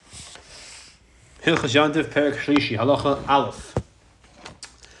Hilchas Yantiv Perek Shlishi Halacha Aleph.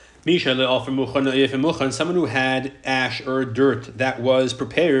 Misha le'alfer muchan if muchan, someone who had ash or dirt that was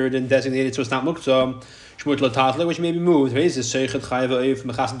prepared and designated so it's not muktzah, shmut latatle, which may be moved. Raises seichet chayav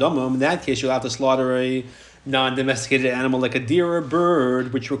mechas damam. In that case, you'll have to slaughter a non-domesticated animal like a deer or a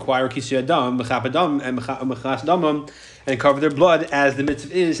bird, which require kisei adam, mechap adam, and mechas damam, and cover their blood as the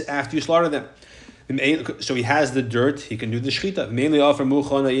mitzvah is after you slaughter them. So he has the dirt, he can do the shechita. Mainly offer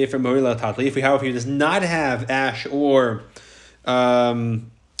muchan if however he does not have ash or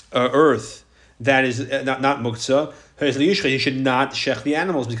earth that is not muktzah, he should not shech the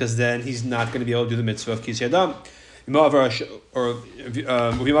animals because then he's not going to be able to do the mitzvah of kisei adam.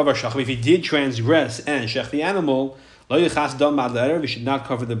 If he did transgress and shech the animal, we should not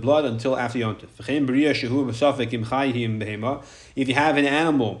cover the blood until after Yontif. If you have an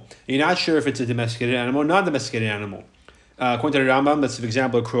animal, you're not sure if it's a domesticated animal or non-domesticated animal. According to the Rambam, that's an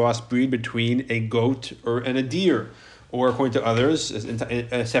example of crossbreed between a goat and a deer, or according to others,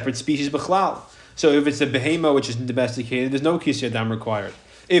 a separate species b'chlal. So if it's a behema which is domesticated, there's no kisei adam required.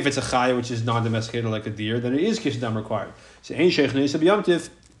 If it's a chaya which is non-domesticated like a deer, then it is kisei adam required. So ein sheich neis b'yomtiv.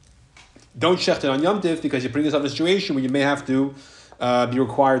 Don't shecht it on Yom Tiv because you bring yourself in a situation where you may have to be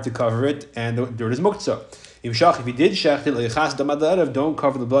required to cover it, and the dirt is muktzah. If you did shecht it, don't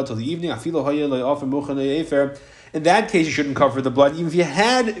cover the blood till the evening. In that case, you shouldn't cover the blood, even if you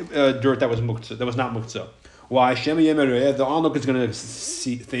had dirt that was muktzah, that was not muktzah. Why? The onlook is going to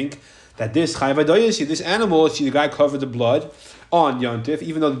think that this this animal, the guy covered the blood on Yom Tiv,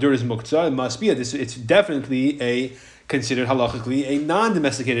 even though the dirt is muktzah, it must be it's definitely considered halachically a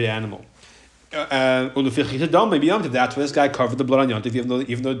non-domesticated animal. That's why this guy covered the blood on Yom Tiv,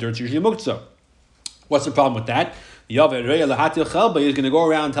 even though dirt's usually muktzah. What's the problem with that? He's going to go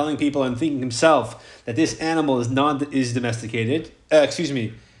around telling people and thinking himself that this animal is domesticated. Yes,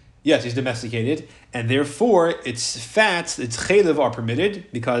 he's domesticated, and therefore its fats, its chaylev are permitted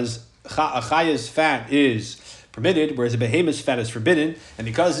because a chaya's fat is permitted, whereas a behemoth's fat is forbidden. And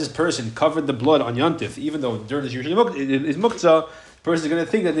because this person covered the blood on Yom Tiv, even though dirt is usually muktzah, the person is going to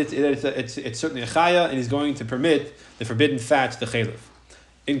think that it's certainly a chaya, and he's going to permit the forbidden fat, the chaylev,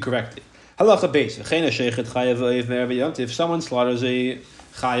 incorrectly. Halacha beis. If someone slaughters a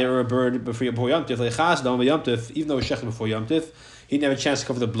chaya or a bird before Yom Tiv, even though it's shechted before Yom Tiv, he didn't have a chance to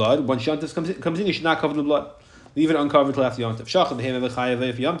cover the blood. Once Yom Tiv comes in, he should not cover the blood. Leave it uncovered till after Yom Tiv. If he shechted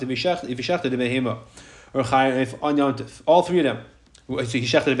the behema or chaya on Yom Tiv, all three of them. So he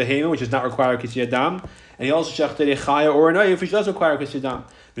shechted a behema, which does not require kisei adam, and he also shechted a chaya or an oif, which does require kisei adam.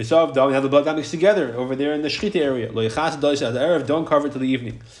 We have the blood that mixed together over there in the shechita area. Don't cover it till the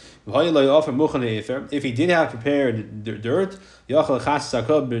evening. If he did have prepared dirt, he's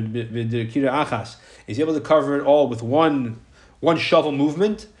able to cover it all with one shovel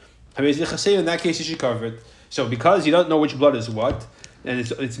movement. In that case, he should cover it. So because you don't know which blood is what, and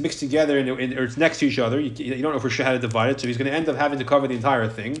it's mixed together or it's next to each other, you don't know for sure how to divide it. So he's going to end up having to cover the entire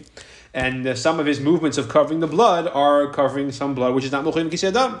thing, and some of his movements of covering the blood are covering some blood which is not mochim kisei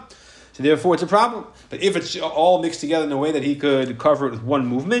adam. So therefore, it's a problem. But if it's all mixed together in a way that he could cover it with one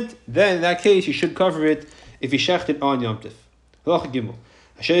movement, then in that case, he should cover it if he shecht it on Yom Tiv. So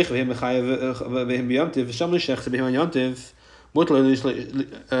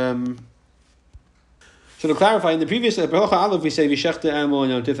to clarify, in the previous Beracha Aleph, we say if you shecht the animal on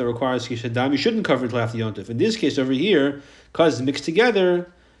Yom Tiv that requires kisei adam, you shouldn't cover it till after Yom Tiv. In this case over here, because it's mixed together,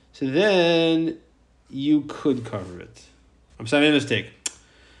 so then you could cover it. I'm sorry, I made a mistake.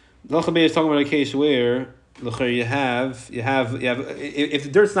 Beracha is talking about a case where you have if the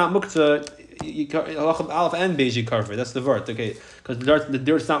dirt's not muktzah, Aleph and Beis you cover it. That's the vart, okay? Because the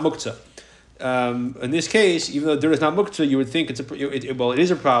dirt's not muktzah. In this case, even though the dirt is not muktzah, you would think it is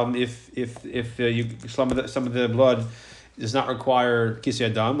a problem if some of the blood does not require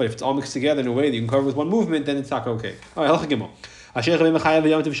kisei adam, but if it's all mixed together in a way that you can cover with one movement, then it's not okay. All right, halacha gimel.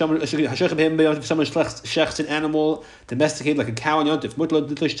 Someone shechts an animal domesticated like a cow on Yom Tiv. Now,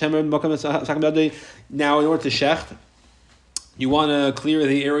 in order to shecht, you want to clear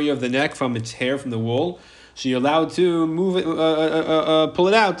the area of the neck from its hair, from the wool, so you're allowed to move it, pull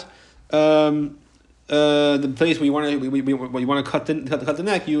it out. The place where you want to cut the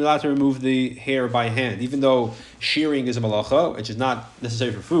neck, you're allowed to remove the hair by hand, even though shearing is a malacha, which is not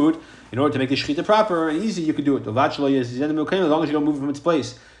necessary for food. In order to make the shechita proper and easy, you could do it. As long as you don't move it from its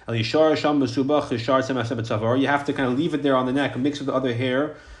place. You have to kind of leave it there on the neck, mix with the other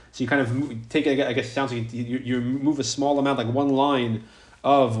hair. So you kind of take it, I guess it sounds like you move a small amount, like one line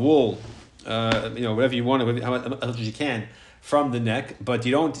of wool, whatever you want, how much as you can, from the neck, but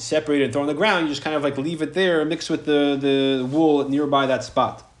you don't separate it and throw it on the ground. You just kind of like leave it there, mix with the wool nearby that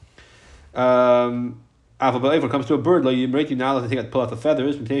spot. When it comes to a bird, you're not allowed to pull out the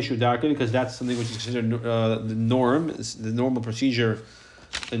feathers, because that's something which is considered the norm, it's the normal procedure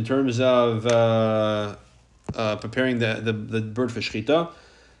in terms of preparing the bird for shechita.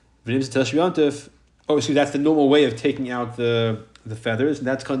 Obviously, that's the normal way of taking out the feathers, and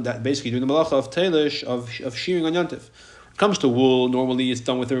that's basically doing the malacha of teilish of shearing on yontif. When it comes to wool, normally it's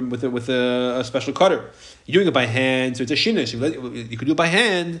done with a special cutter. You're doing it by hand, so it's a shinush. You could do it by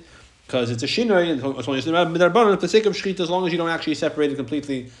hand because it's a shinoi, and it's only for the sake of shechita, as long as you don't actually separate it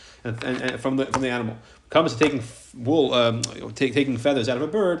completely and from the animal. When it comes to taking wool, taking feathers out of a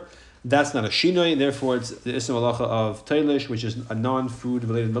bird, that's not a shinoi, and therefore it's the ism malacha of teilish, which is a non-food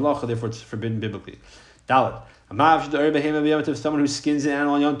related malacha, therefore it's forbidden biblically. Dalet. Someone who skins an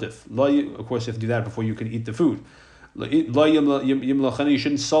animal on yontif. Of course, you have to do that before you can eat the food. You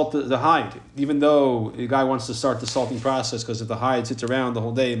shouldn't salt the hide, even though the guy wants to start the salting process, because if the hide sits around the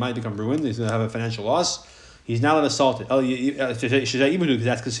whole day, it might become ruined. He's going to have a financial loss. He's not allowed to salt it. Because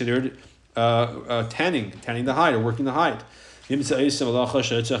that's considered tanning the hide or working the hide. So he's doing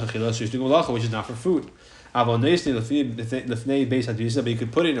malacha, which is not for food. But you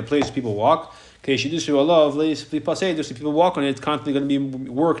could put it in a place where people walk. There's people walk on it, it's constantly going to be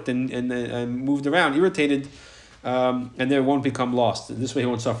worked and moved around, irritated. And they won't become lost. This way he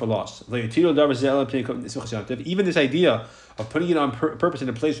won't suffer loss. Even this idea of putting it on purpose in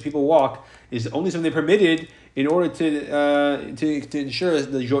a place where people walk is only something they permitted in order to ensure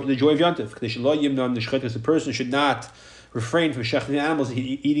the joy of Yontif. Because the person should not refrain from shechting the animals,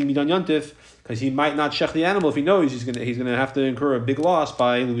 eating meat on Yontif, because he might not shech the animal if he knows he's gonna have to incur a big loss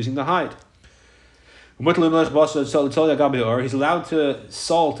by losing the hide. He's allowed to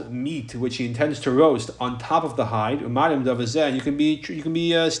salt meat which he intends to roast on top of the hide. And you can be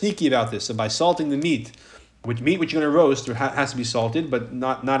sneaky about this. So by salting the meat which you're going to roast, has to be salted, but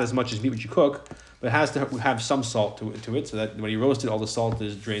not as much as meat which you cook. But it has to have some salt to it, so that when you roast it, all the salt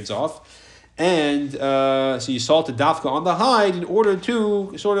drains off. And so you salt the dafka on the hide in order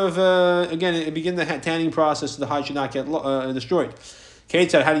to sort of begin the tanning process, so the hide should not get destroyed.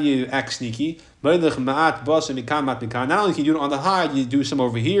 How do you act sneaky? Not only can you do it on the hide, you do some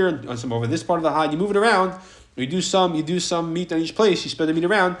over here, and some over this part of the hide. You move it around. You do some meat on each place. You spread the meat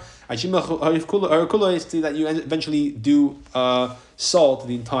around. That you eventually do salt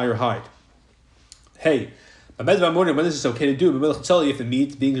the entire hide. Hey, when this is okay to do, if the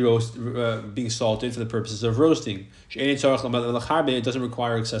meat being salted for the purposes of roasting, it doesn't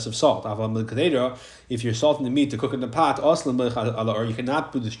require excessive salt. If you're salting the meat to cook in the pot, or you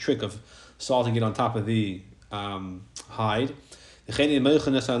cannot do this trick of salting it on top of the hide.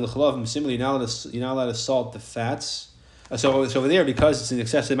 Similarly, you're not allowed to salt the fats. So over there, because it's an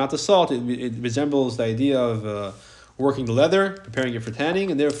excessive amount of salt, it resembles the idea of working the leather, preparing it for tanning,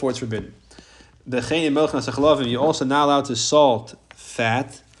 and therefore it's forbidden. You're also not allowed to salt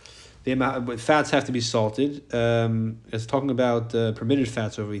fat. Fats have to be salted. It's talking about permitted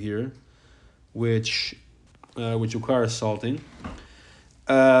fats over here, which require salting.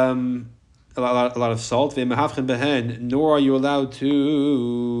 A lot of salt. Nor are you allowed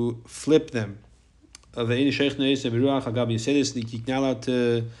to flip them. You're not allowed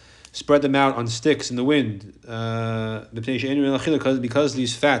to spread them out on sticks in the wind. Because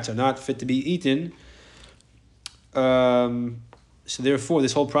these fats are not fit to be eaten. So therefore,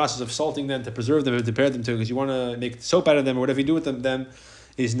 this whole process of salting them to preserve them and prepare them because you want to make soap out of them or whatever you do with them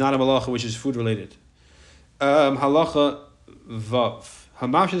is not a malacha which is food related. Halacha vav.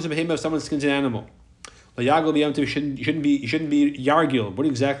 If someone skins an animal, you shouldn't be yargil. What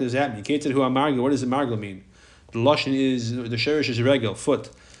exactly does that mean? What does the margil mean? The lashon is the sherish is regel, foot.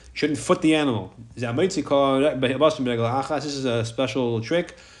 You shouldn't foot the animal. This is a special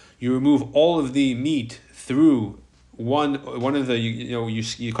trick. You remove all of the meat through one of the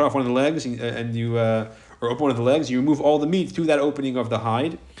you cut off one of the legs and you or open one of the legs. You remove all the meat through that opening of the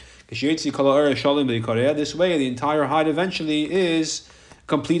hide. This way, the entire hide eventually is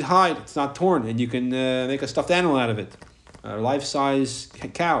complete hide. It's not torn, and you can make a stuffed animal out of it, a life-size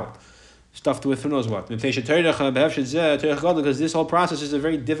cow stuffed with who knows what. Because this whole process is a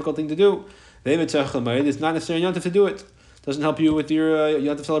very difficult thing to do. It's not necessary Yontif to do it. It doesn't help you with your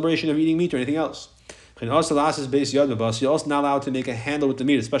Yontif celebration of eating meat or anything else. You're also not allowed to make a handle with the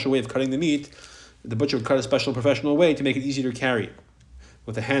meat, a special way of cutting the meat. The butcher would cut a special professional way to make it easier to carry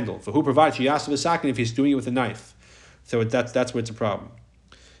with a handle. For who provides Yasav if he's doing it with a knife. So that's where it's a problem.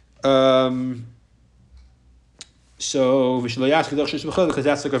 Because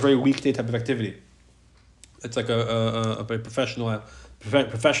that's like a very weekday type of activity. It's like a professional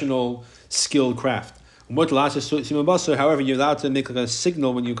skilled craft. However, you're allowed to make like a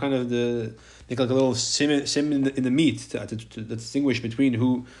signal when you kind of make like a little sim in the meat to distinguish between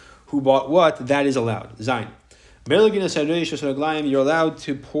who bought what. That is allowed. Zayin. You're allowed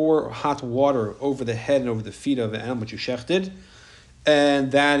to pour hot water over the head and over the feet of an animal which you shechted,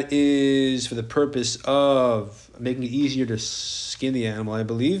 and that is for the purpose of making it easier to skin the animal, I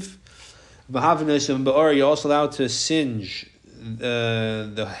believe. You're also allowed to singe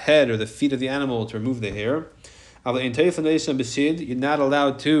the head or the feet of the animal to remove the hair. You're not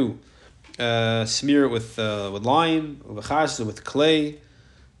allowed to smear it with lime, with clay,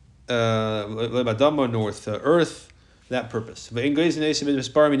 nor with earth. That purpose. You're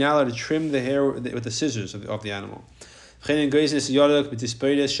not allowed to trim the hair with the scissors of the animal. You're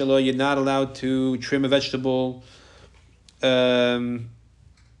not allowed to trim a vegetable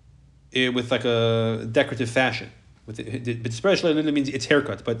with like a decorative fashion. But especially means it's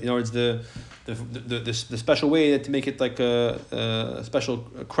haircut. But it's the special way to make it like a special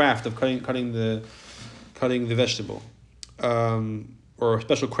craft of cutting the vegetable, or a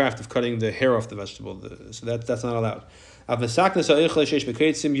special craft of cutting the hair off the vegetable. So that's not allowed.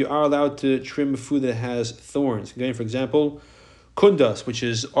 You are allowed to trim food that has thorns. Again, for example, kundas, which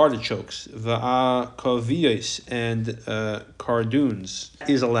is artichokes, va'akaviyos, and cardoons,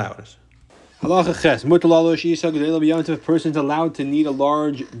 is allowed. Halacha ches. A person is allowed to knead a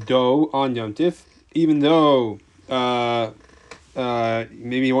large dough on Yom Tif, even though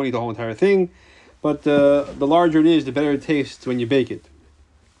maybe you won't eat the whole entire thing, but the larger it is, the better it tastes when you bake it.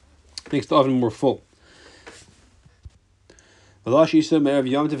 Makes the oven more full. If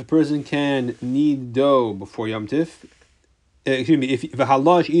a person can knead dough before Yom Tif, if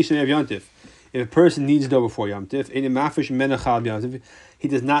a person needs dough before Yom Tif, he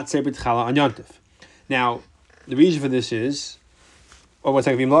does not separate challah on Yom Tif. Now, the reason for this is, if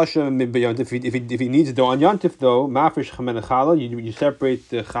he needs dough on Yom Tif, though, you separate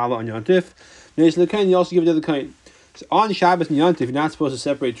the challah on Yom Tif. You also give it to the kain. So on Shabbos and Yom Tif, you're not supposed to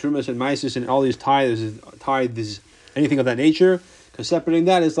separate trumas and maisis and all these tithes, anything of that nature, because separating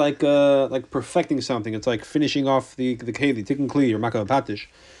that is like perfecting something. It's like finishing off the keli, tikkun kli or makav patish.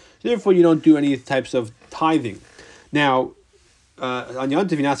 Therefore, you don't do any types of tithing. Now, on Yom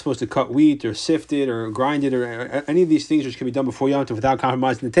Tov, you're not supposed to cut wheat or sift it or grind it or any of these things which can be done before Yom Tov without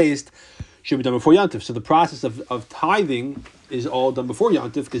compromising the taste should be done before Yom Tov. So the process of tithing is all done before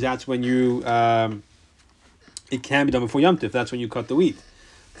Yom Tov, because that's when you it can be done before Yom Tov. That's when you cut the wheat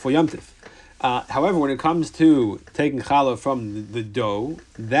before Yom Tov. However, when it comes to taking challah from the dough,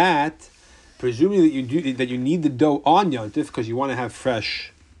 that presuming that you need the dough on Yom Tif because you want to have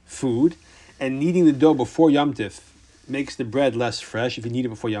fresh food, and kneading the dough before Yom Tif makes the bread less fresh if you knead it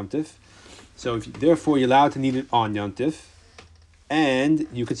before Yom Tif. So therefore you're allowed to knead it on Yom Tif, and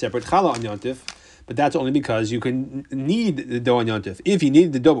you can separate challah on Yom Tif, but that's only because you can knead the dough on Yom Tif. If you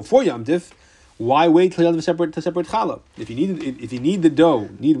knead the dough before Yom Tif, why wait till Yom Tif to separate challah? If you need the dough,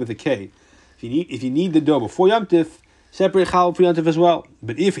 knead with a K. If you need the dough before Yom Tif, separate challah for Yom Tif as well.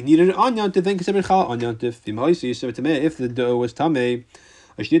 But if you needed it on Yom Tif, then you can separate challah on Yom Tif. If the dough was tameh,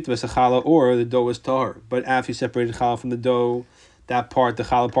 or the dough was tahor, but after you separated challah from the dough, that part, the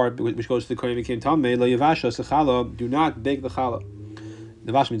challah part, which goes to the kohen, became tameh. Lo yavasha the challah. Do not bake the challah.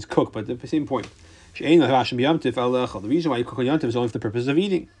 The vash means cook, but the same point. The reason why you cook on Yom Tif is only for the purpose of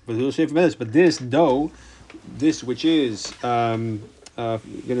eating. But this dough, this which is going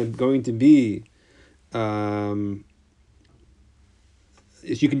to be,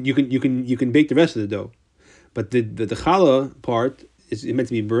 you can bake the rest of the dough, but the challah part is meant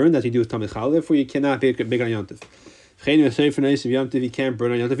to be burned, as you do with tamid challah. Therefore, you cannot bake on Yom Tif. You can't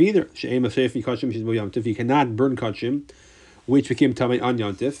burn on Yom Tif either. You cannot burn kachim, which became tamid on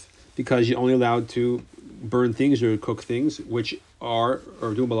Yom Tif, because you're only allowed to burn things or cook things which are,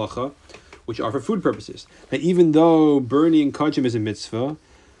 or do malacha, which are for food purposes. Now, even though burning kachim is a mitzvah,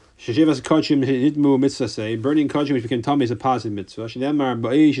 burning kachim which became tamid is a positive mitzvah. It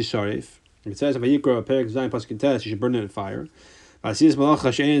says if Vayikra Perek Zayin Pasuk Tes, you should burn it in fire. I'm doing a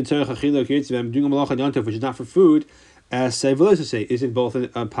malacha on Yom Tov, which is not for food. As say, is it both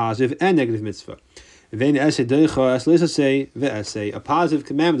a positive and negative mitzvah? A positive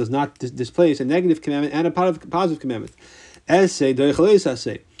commandment does not displace a negative commandment and a positive commandment.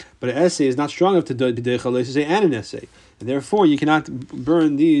 But an essay is not strong enough to do say and an essay, and therefore you cannot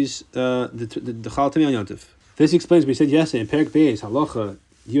burn these the Chal Tamei on Yom Tov. This explains what we said yesterday in Perek Beis Halacha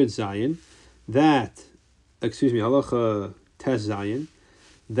Yud Zayin Halacha Tes Zayin,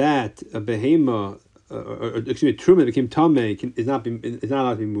 that a behema truma became tamei is not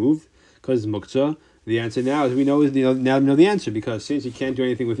allowed to be moved because it's muktzah. The answer now is now we know the answer, because since you can't do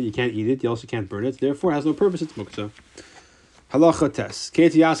anything with it, you can't eat it, you also can't burn it, therefore it has no purpose, it's muktzah. Halacha test.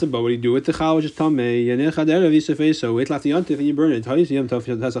 Keti Yasaba, what do you do with the chal which is tamei? Yanechad erev yisafeso. Wait left the yontif and you burn it. Hayis yom tov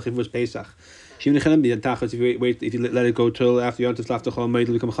has a chivus pesach. Shim nechem b'yantachas. If you let it go till after yontif left the chal made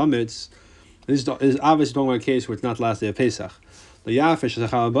to become chametz. This is obviously talking about a case where it's not the last day of Pesach. The yafish is a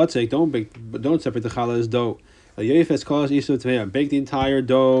chal batzek. Don't separate the challah as dough. The yafes calls isu tmeya. Bake the entire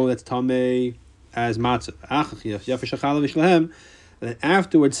dough that's tamei as matzah. Yafish challah v'shlehem. And then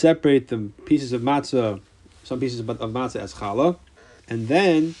afterwards separate the pieces of matzah. Some pieces of matzah as challah, and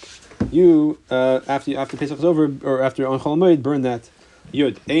then you after Pesach is over, or after on Chol Hamoed, burn that.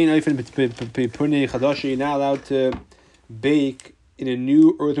 Yud ein ofen b'punei chadash. You're not allowed to bake in a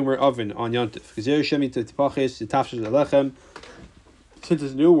new earthenware oven on Yontif. Since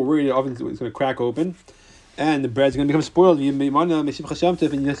it's new, we're worried the oven is going to crack open, and the bread's going to become spoiled. And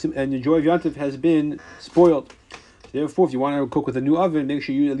the joy of Yontif has been spoiled. Therefore, if you want to cook with a new oven, make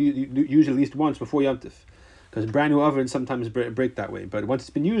sure you use it at least once before Yontif. Because brand new ovens sometimes break that way. But once it's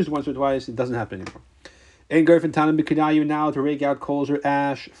been used once or twice, it doesn't happen anymore. In Gerfin Tanam B'Kedayu, now to rake out coals or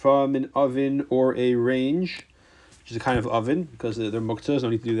ash from an oven or a range, which is a kind of oven, because they're muktzah, no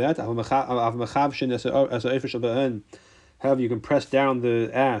need to do that. However, you can press down the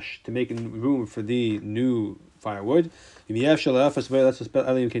ash to make room for the new firewood. However,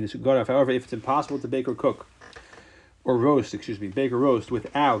 if it's impossible to bake or cook, or roast, bake or roast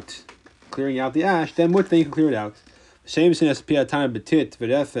without clearing out the ash, then what? Then you can clear it out. Same thing as piatana betit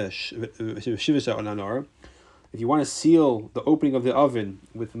v'refesh shivasa onanor. If you want to seal the opening of the oven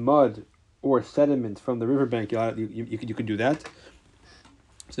with mud or sediment from the riverbank, you can do that. So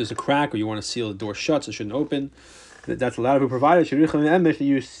there's a crack, or you want to seal the door shut so it shouldn't open. That's allowed to be provided.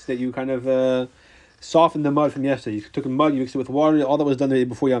 That you kind of soften the mud from yesterday. You took mud, you mixed it with water. All that was done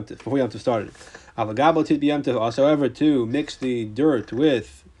before Yom Tov started. However, to mix the dirt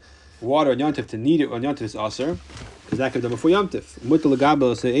with water on Yom Tov, to knead it on Yom Tov is aser, because that could be done before Yom Tov.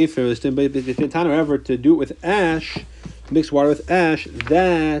 However, to do it with ash, mix water with ash,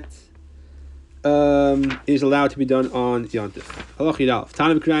 that is allowed to be done on Yom Tov.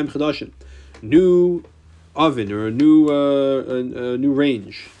 New oven, or a new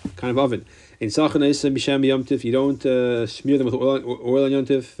range, kind of oven. In Sachan you don't smear them with oil on Yom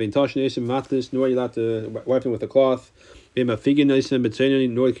Tov. Nor are you allowed to wipe them with a cloth. Nor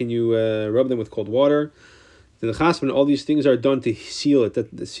can you rub them with cold water. The chasman, all these things are done to seal it,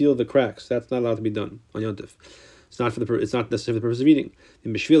 to seal the cracks. That's not allowed to be done on Yom Tov. It's not necessarily for the purpose of eating.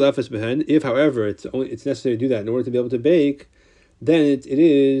 If, however, it's necessary to do that in order to be able to bake, then it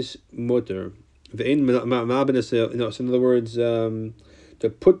is mutter. So in other words, to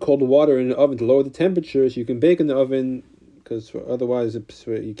put cold water in the oven to lower the temperature so you can bake in the oven, because otherwise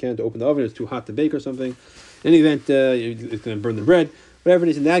you can't open the oven, it's too hot to bake or something. In any event, it's going to burn the bread. Whatever it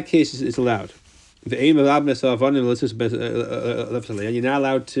is, in that case, it's allowed. You're not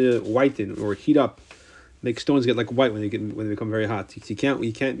allowed to whiten or heat up, make stones get like white when they become very hot. You can't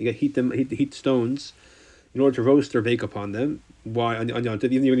heat the stones in order to roast or bake upon them. Why on Yom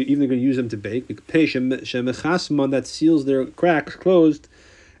Tov? Even they're going to use them to bake. That seals their cracks closed,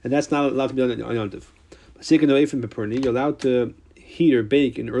 and that's not allowed to be done on Yom Tov. You're allowed to heat or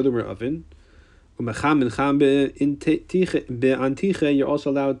bake in an earthenware oven. You're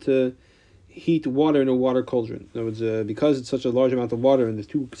also allowed to heat water in a water cauldron. In other words, because it's such a large amount of water, and there's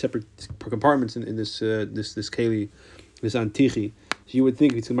two separate compartments in this keli, this antichi. So you would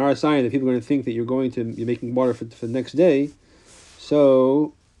think, it's a marasayan, that people are going to think that you're making water for the next day.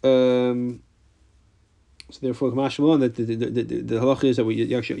 So therefore, that the halacha is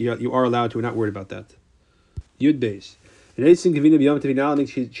that you are allowed to. We're not worried about that. Yud beis. And it's inconvenient Yom Tov. You're not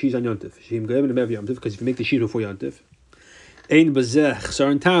making cheese on Yom Tov. Because if you make the cheese before Yom Tov, ein bazeh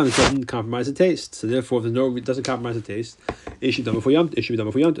chsar in town, it doesn't compromise the taste. So therefore, if it doesn't compromise the taste, it should be done before Yom Tov.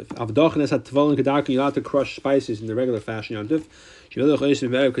 You're allowed to crush spices in the regular fashion Yom Tov.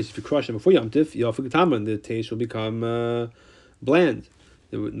 Because if you crush them before Yom Tov, the taste will become bland.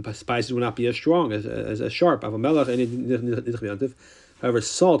 The spices will not be as strong, as sharp. However,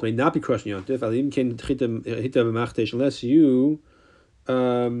 salt may not be crushed in Yom Tov unless you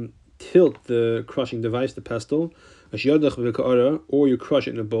tilt the crushing device, the pestle, or you crush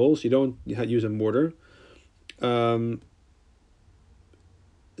it in a bowl, so you don't use a mortar. Pestle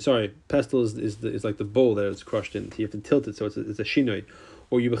is like the bowl that it's crushed in. So you have to tilt it, so it's a shinoi.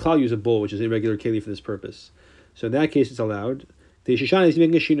 Or you use a bowl, which is a regular keli for this purpose. So in that case, it's allowed. The Shishana is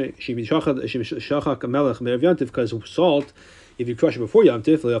making a shinoi. Because salt, if you crush it before Yom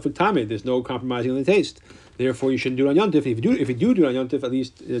Tov, there's no compromising on the taste. Therefore, you shouldn't do it on Yom Tov. If you do it on Yom Tov, at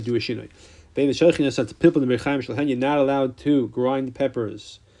least do a shinoi. You're not allowed to grind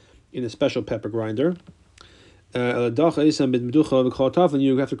peppers in a special pepper grinder. You have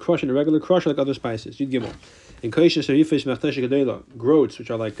to crush in a regular crusher like other spices. You'd give them. In groats,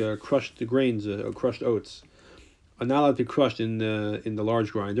 which are like crushed grains, crushed oats, are not allowed to be crushed in the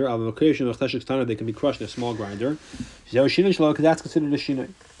large grinder. They can be crushed in a small grinder. That's considered a shinoi.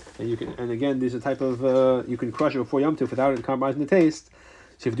 And again, there's a type of you can crush it before Yom Tif without it compromising the taste.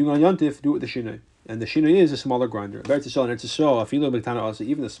 So if you're doing it on Yom Tif, do it with the shinoi. And the shinoi is a smaller grinder. Even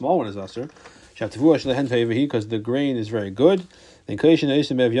the small one is aser. Because the grain is very good. If you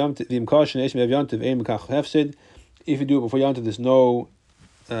do it before Yom Tif,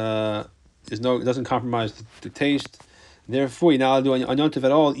 it doesn't compromise the taste. Therefore, you're not allowed to do it on Yom Tif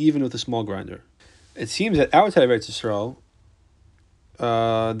at all, even with a small grinder. It seems that outside of Eretz Yisrael,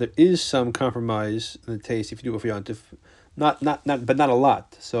 there is some compromise in the taste if you do it before Yom Tif, but not a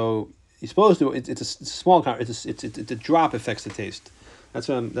lot. So you're supposed to. It's a small. It's a drop affects the taste. That's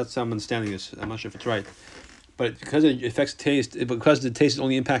how I'm understanding this. I'm not sure if it's right, but because it affects taste, because the taste is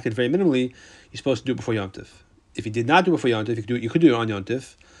only impacted very minimally, you're supposed to do it before Yom Tif. If you did not do it before Yom Tif, you could do it on Yom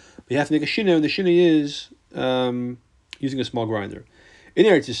Tif, but you have to make a shinoi, and the shinoi is using a small grinder. In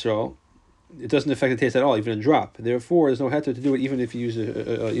Eretz Yisrael, it doesn't affect the taste at all, even a drop. Therefore, there's no heter to do it, even if you use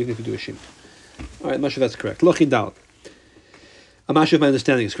even if you do a shinoi. All right, I'm not sure if that's correct. Lochi dal. I'm not sure if my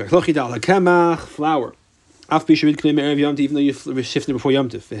understanding is correct. Lochi dal, kamach, flour. Even though you sifted it before Yom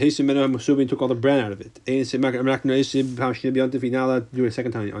Tif, took all the bran out of it. You're not allowed to do it a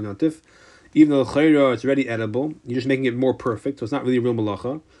second time on Yom Tif. Even though it's already edible, you're just making it more perfect, so it's not really a real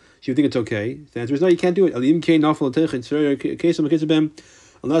malacha. So you think it's okay. The answer is no, you can't do it.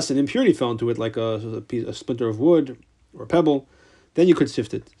 Unless an impurity fell into it, like a splinter of wood or a pebble, then you could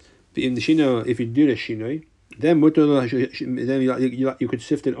sift it. But in the shino, if you do the shinoi, then you could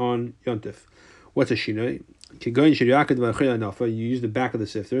sift it on Yom Tif. What's a shinoi? You use the back of the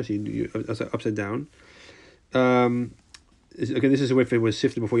sifter, so you upside down. Okay, this is if it was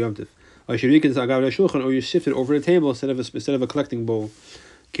sifted before Yom Tif. Or you sift it over the table instead of a collecting bowl.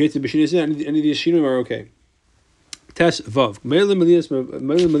 Any of these shinoi are okay. Tes vav.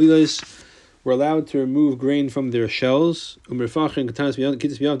 We're allowed to remove grain from their shells. They're allowed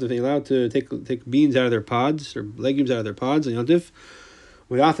to take beans out of their pods or legumes out of their pods on Yom Tif.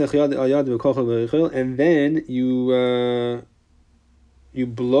 And then you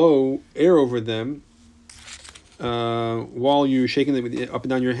blow air over them while you're shaking them up and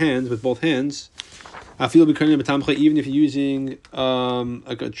down your hands with both hands. Even if you're using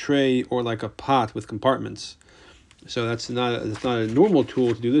like a tray or like a pot with compartments. So that's not a normal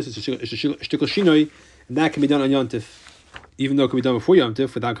tool to do this. It's a shtickle shinoi, and that can be done on Yom Tif, even though it can be done before Yom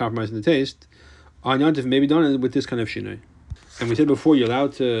Tif without compromising the taste. On Yom Tif, may be done with this kind of shinoi. And we said before, you're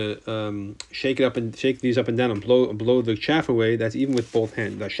allowed to shake these up and down and blow the chaff away. That's even with both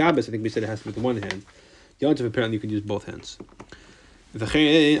hands. The Shabbos, I think we said it has to be with one hand. Yom Tov, apparently you could use both hands.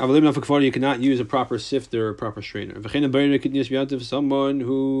 You cannot use a proper sifter or a proper strainer. Someone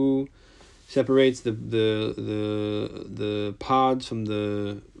who separates the pods from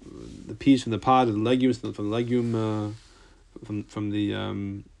the peas from the pod, or the legumes from the legume, from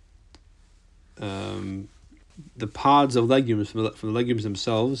the pods of legumes from the legumes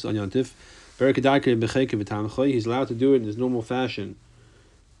themselves on Yom Tif. He's allowed to do it in his normal fashion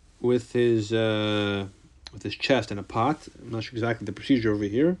with his chest in a pot. I'm not sure exactly the procedure over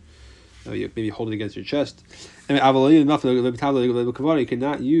here. Maybe hold it against your chest. You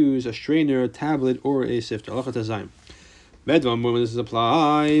cannot use a strainer, a tablet, or a sifter. When this is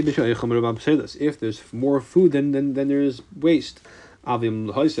applied, if there's more food than there's waste. If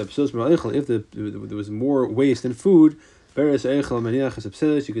there was more waste than food,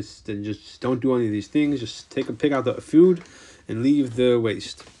 you could then just don't do any of these things. Just pick out the food and leave the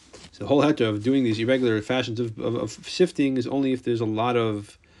waste. So the whole heter of doing these irregular fashions of sifting is only if there's a lot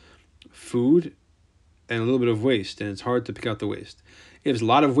of food and a little bit of waste, and it's hard to pick out the waste. If there's a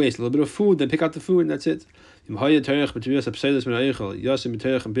lot of waste, a little bit of food, then pick out the food, and that's it.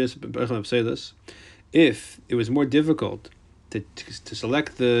 If it was more difficult to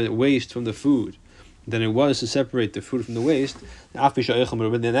select the waste from the food than it was to separate the food from the waste, but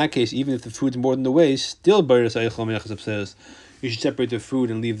in that case, even if the food's more than the waste, still you should separate the food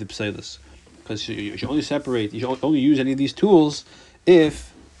and leave the pselis, because you should only separate. You should only use any of these tools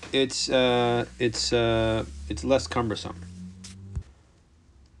if it's less cumbersome.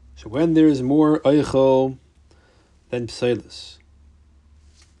 So when there is more eichel than pselis.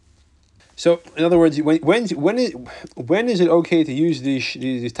 So, in other words, when is it okay to use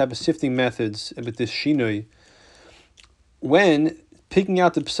these type of sifting methods with this shinoi? When picking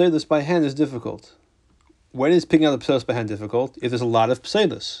out the pseudus by hand is difficult. When is picking out the pseudus by hand difficult? If there's a lot of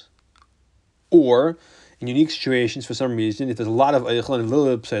pseudus. Or, in unique situations, for some reason, if there's a lot of eichel and a little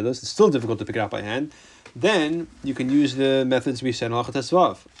bit of pseudus, it's still difficult to pick it out by hand. Then you can use the methods we said in Halacha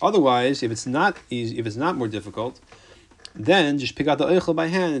Tesvav. Otherwise, if it's not easy, if it's not more difficult, then just pick out the eichel by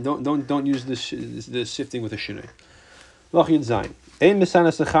hand and don't use the sifting with a shinoi. Lach Yud Zayin.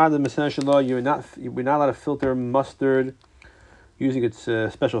 We're not allowed to filter mustard using its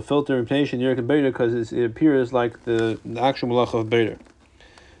special filter implantation because it appears like the actual malacha of Beder,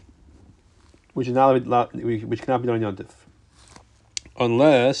 which cannot be done on Yontif,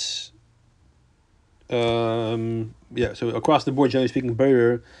 unless so across the board, generally speaking,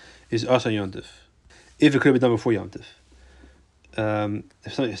 Beder is us on Yontif, if it could be done before Yontif.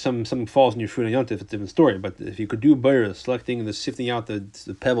 If something falls in your fruit on Yontif, it's a different story. But if you could do Beder, selecting the sifting out the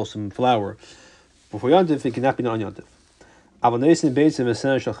pebbles from flour before Yontif, it cannot be done on Yontif.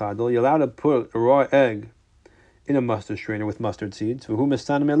 You're allowed to put a raw egg in a mustard strainer with mustard seeds,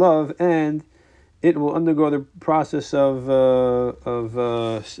 and it will undergo the process of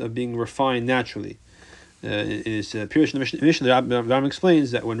being refined naturally. It is Pirush in the Mishnah. The Rambam explains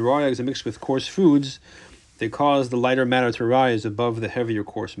that when raw eggs are mixed with coarse foods, they cause the lighter matter to rise above the heavier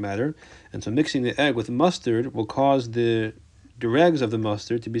coarse matter, and so mixing the egg with mustard will cause the dregs of the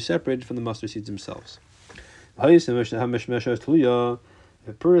mustard to be separated from the mustard seeds themselves. If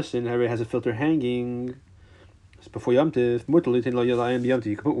a person has a filter hanging before Yom Tif,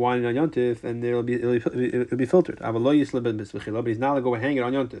 you can put wine on Yom Tif and it'll be filtered. But he's not allowed to go and hang it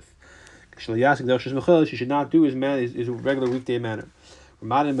on Yom Tif. He should not do his regular weekday manner. He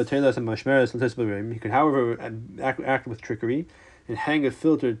could, however, act with trickery and hang a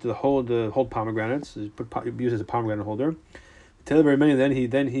filter to hold pomegranates. Use as a pomegranate holder. Then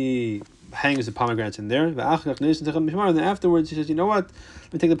he hangs the pomegranates in there. And then afterwards he says, "You know what?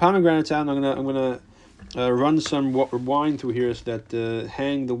 Let me take the pomegranates out, and I'm gonna run some wine through here so that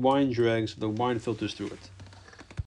hang the wine dregs, the wine filters through it."